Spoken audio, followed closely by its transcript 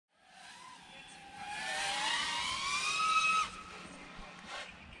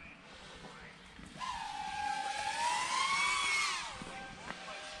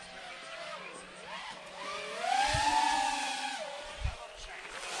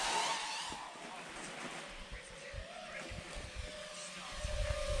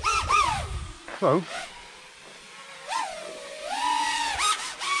Gewoon.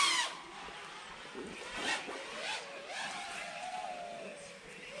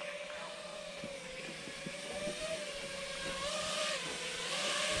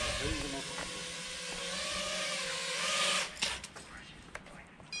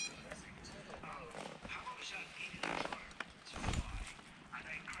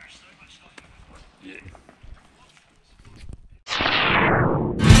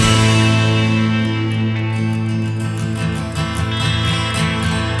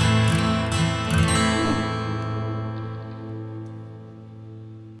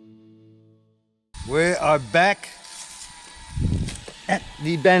 We are back at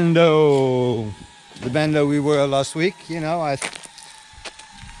the bando. The bando we were last week. You know, I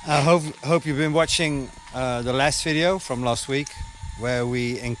hope you've been watching the last video from last week, where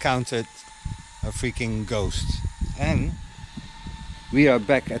we encountered a freaking ghost. And we are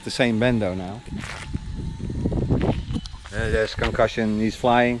back at the same bando now. There's Concussion. He's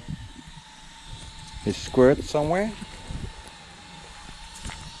flying his squirt somewhere.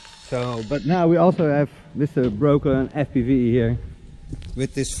 So, but now we also have Mr. Broken FPV here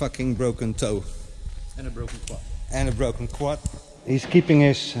with this fucking broken toe. And a broken quad. And a broken quad. He's keeping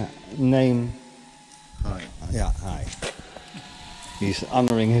his name high. Yeah, high. He's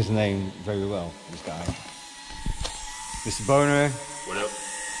honoring his name very well, this guy. Mr. Boner. What up?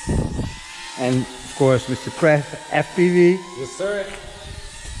 And of course Mr. Press FPV. Yes sir.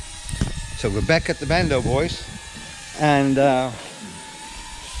 So we're back at the bando, boys. And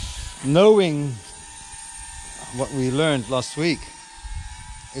knowing what we learned last week,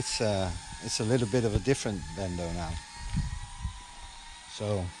 it's a little bit of a different bando now.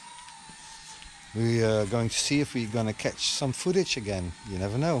 So we are going to see if we're going to catch some footage again. You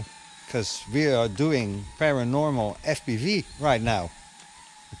never know, because we are doing paranormal FPV right now.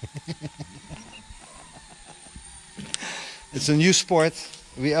 It's a new sport.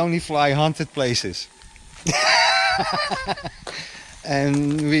 We only fly haunted places.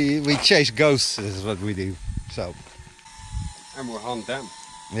 And we chase ghosts is what we do. So. And we'll hunt them.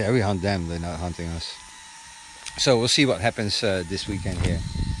 Yeah, we hunt them, they're not hunting us. So we'll see what happens this weekend here.